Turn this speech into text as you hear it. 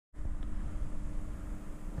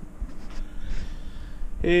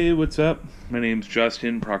Hey, what's up? My name's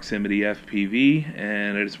Justin, Proximity FPV,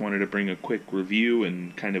 and I just wanted to bring a quick review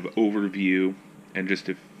and kind of overview and just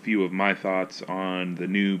a few of my thoughts on the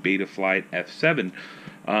new BetaFlight F7.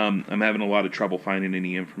 I'm having a lot of trouble finding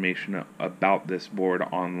any information about this board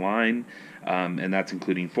online, and that's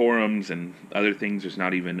including forums and other things. There's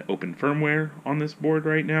not even open firmware on this board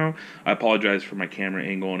right now. I apologize for my camera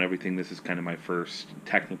angle and everything. This is kind of my first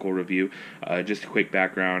technical review. Just a quick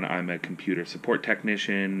background, I'm a computer support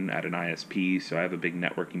technician at an ISP, so I have a big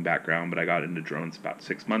networking background, but I got into drones about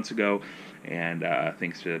 6 months ago, and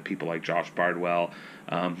thanks to people like Josh Bardwell,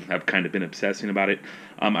 I've kind of been obsessing about it.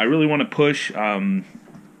 I really want to push...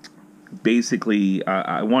 Basically,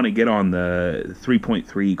 I want to get on the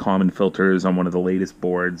 3.3 Kalman filters on one of the latest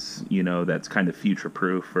boards, you know, that's kind of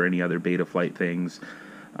future-proof for any other BetaFlight things.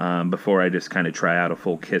 Before I just kind of try out a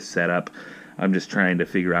full KISS setup, I'm just trying to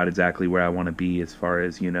figure out exactly where I want to be as far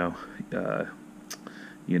as, whose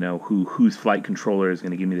flight controller is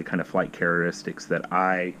going to give me the kind of flight characteristics that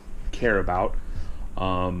I care about.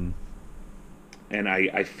 And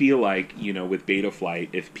I feel like, with BetaFlight,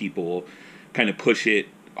 if people kind of push it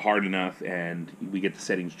hard enough and we get the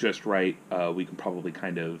settings just right, we can probably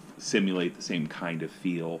kind of simulate the same kind of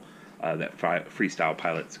feel that freestyle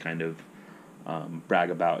pilots kind of brag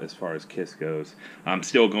about as far as KISS goes. I'm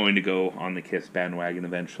still going to go on the KISS bandwagon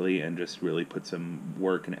eventually and just really put some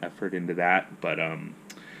work and effort into that. But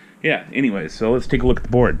yeah, anyways, so let's take a look at the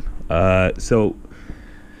board. So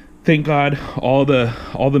thank God all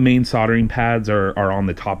the main soldering pads are on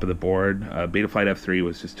the top of the board. BetaFlight F3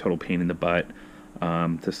 was just total pain in the butt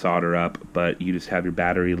to solder up, but you just have your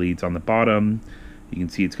battery leads on the bottom. You can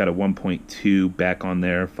see it's got a 1.2 Beck on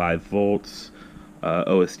there, 5 volts,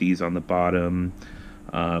 OSDs on the bottom.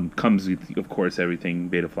 Comes with, of course,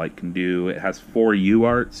 everything BetaFlight can do. It has 4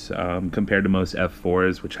 UARTs compared to most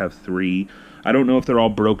F4s, which have 3. I don't know if they're all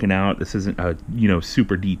broken out. This isn't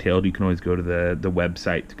super detailed. You can always go to the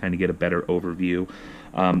website to kind of get a better overview.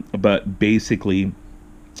 But basically,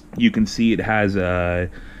 you can see it has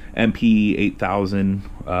a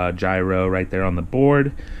MP8000 gyro right there on the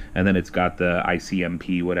board, and then it's got the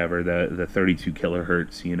ICMP, whatever, the 32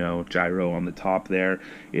 kilohertz, gyro on the top there.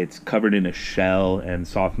 It's covered in a shell and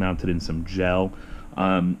soft mounted in some gel.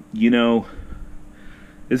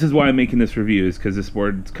 This is why I'm making this review, is because this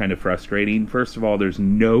board's kind of frustrating. First of all, there's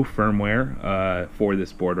no firmware for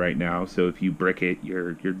this board right now, so if you brick it,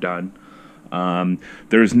 you're done.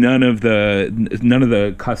 There's none of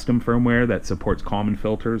the custom firmware that supports Kalman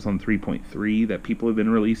filters on 3.3 that people have been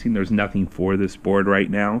releasing. There's nothing for this board right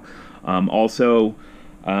now. Also,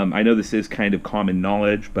 I know this is kind of common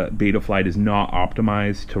knowledge, but BetaFlight is not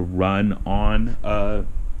optimized to run on a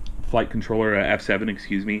flight controller, F7,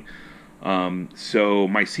 excuse me. So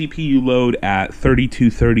my CPU load at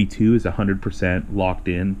 3232 is 100% locked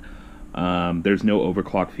in. There's no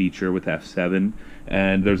overclock feature with F7,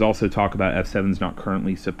 and there's also talk about F7's not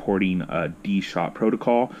currently supporting a Dshot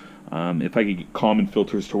protocol. If I could get Kalman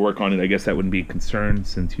filters to work on it, I guess that wouldn't be a concern,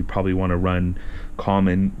 since you probably want to run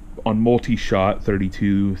Kalman on multi-shot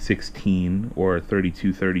 3216 or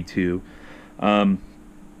 3232.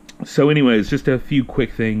 So anyways, just a few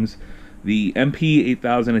quick things. The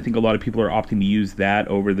MP8000, I think a lot of people are opting to use that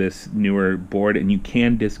over this newer board, and you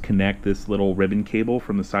can disconnect this little ribbon cable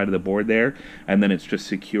from the side of the board there, and then it's just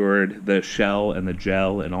secured. The shell and the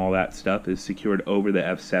gel and all that stuff is secured over the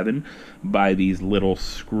F7 by these little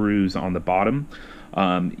screws on the bottom.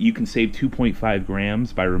 You can save 2.5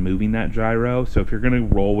 grams by removing that gyro, so if you're going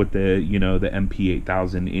to roll with the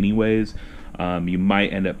MP8000 anyways, you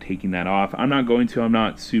might end up taking that off. I'm not going to. I'm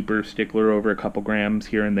not super stickler over a couple grams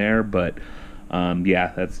here and there, but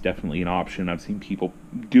yeah, that's definitely an option. I've seen people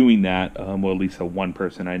doing that. Well, at least one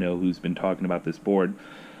person I know who's been talking about this board.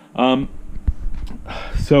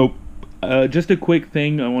 So just a quick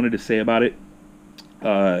thing I wanted to say about it.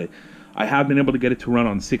 I have been able to get it to run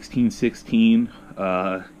on 1616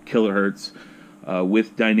 kilohertz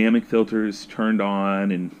with dynamic filters turned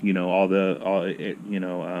on, and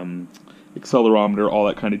accelerometer, all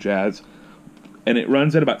that kind of jazz, and it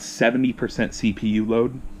runs at about 70% CPU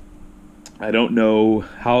load. I don't know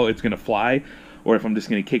how it's going to fly, or if I'm just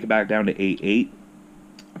going to kick it back down to 8.8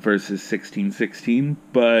 versus 1616,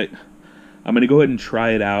 but I'm going to go ahead and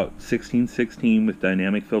try it out 1616 with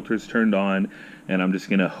dynamic filters turned on, and I'm just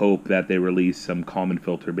going to hope that they release some Kalman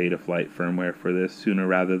filter BetaFlight firmware for this sooner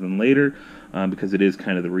rather than later, because it is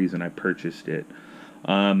kind of the reason I purchased it.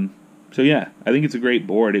 So yeah, I think it's a great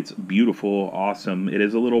board. It's beautiful, awesome. It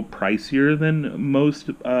is a little pricier than most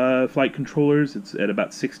flight controllers. It's at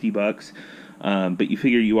about $60. but you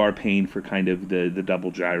figure you are paying for kind of the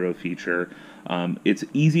double gyro feature. It's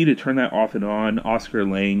easy to turn that off and on. Oscar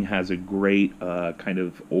Lang has a great kind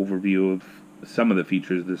of overview of some of the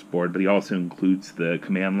features of this board, but he also includes the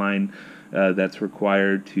command line that's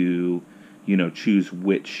required to, choose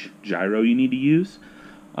which gyro you need to use.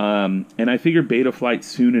 And I figure BetaFlight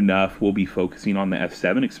soon enough will be focusing on the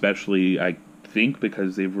F7, especially, I think,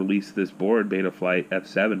 because they've released this board, BetaFlight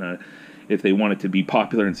F7. If they want it to be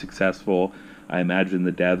popular and successful, I imagine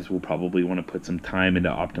the devs will probably want to put some time into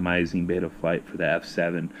optimizing BetaFlight for the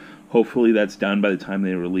F7. Hopefully that's done by the time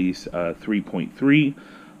they release 3.3,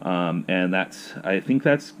 and I think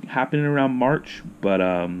that's happening around March. But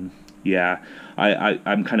yeah,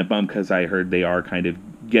 I'm kind of bummed because I heard they are kind of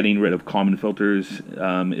getting rid of Kalman filters,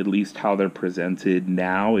 at least how they're presented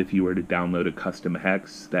now. If you were to download a custom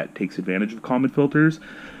hex that takes advantage of Kalman filters,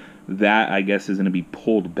 that, I guess, is going to be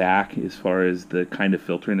pulled back as far as the kind of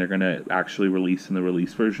filtering they're going to actually release in the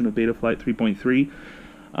release version of BetaFlight 3.3.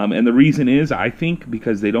 And the reason is, I think,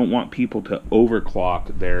 because they don't want people to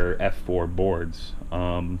overclock their F4 boards.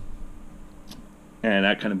 And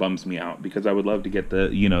that kind of bums me out, because I would love to get the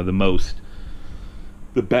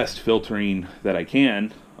best filtering that I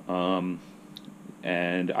can.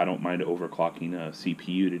 And I don't mind overclocking a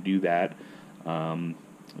CPU to do that.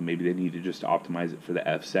 Maybe they need to just optimize it for the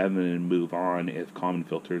F7 and move on if Kalman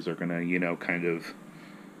filters are going to, kind of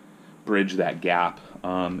bridge that gap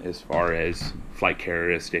as far as flight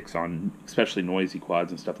characteristics on especially noisy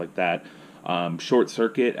quads and stuff like that. Short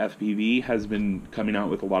Circuit FPV has been coming out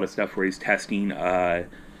with a lot of stuff where he's testing,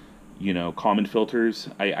 Kalman filters.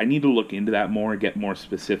 I need to look into that more, get more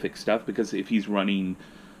specific stuff, because if he's running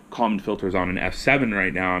Kalman filters on an F7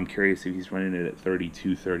 right now, I'm curious if he's running it at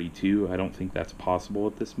 3232. I don't think that's possible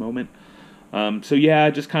at this moment. So yeah,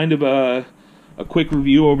 just kind of a quick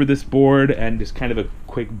review over this board, and just kind of a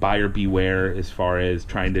quick buyer beware as far as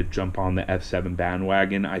trying to jump on the F7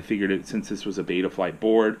 bandwagon. I figured since this was a BetaFlight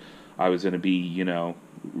board, I was going to be,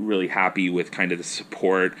 really happy with kind of the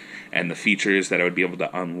support and the features that I would be able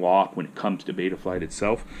to unlock when it comes to BetaFlight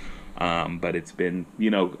itself. But it's been,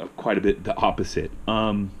 quite a bit the opposite.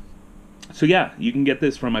 So yeah, you can get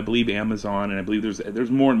this from, I believe, Amazon, and I believe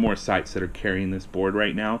there's more and more sites that are carrying this board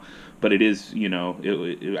right now. But it is,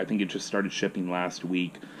 I think it just started shipping last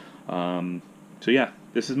week. So yeah,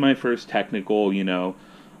 this is my first technical,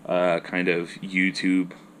 kind of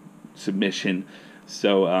YouTube submission.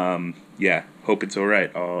 So yeah, hope it's all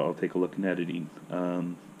right. I'll take a look in editing.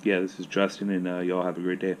 Yeah, this is Justin, and y'all have a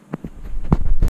great day.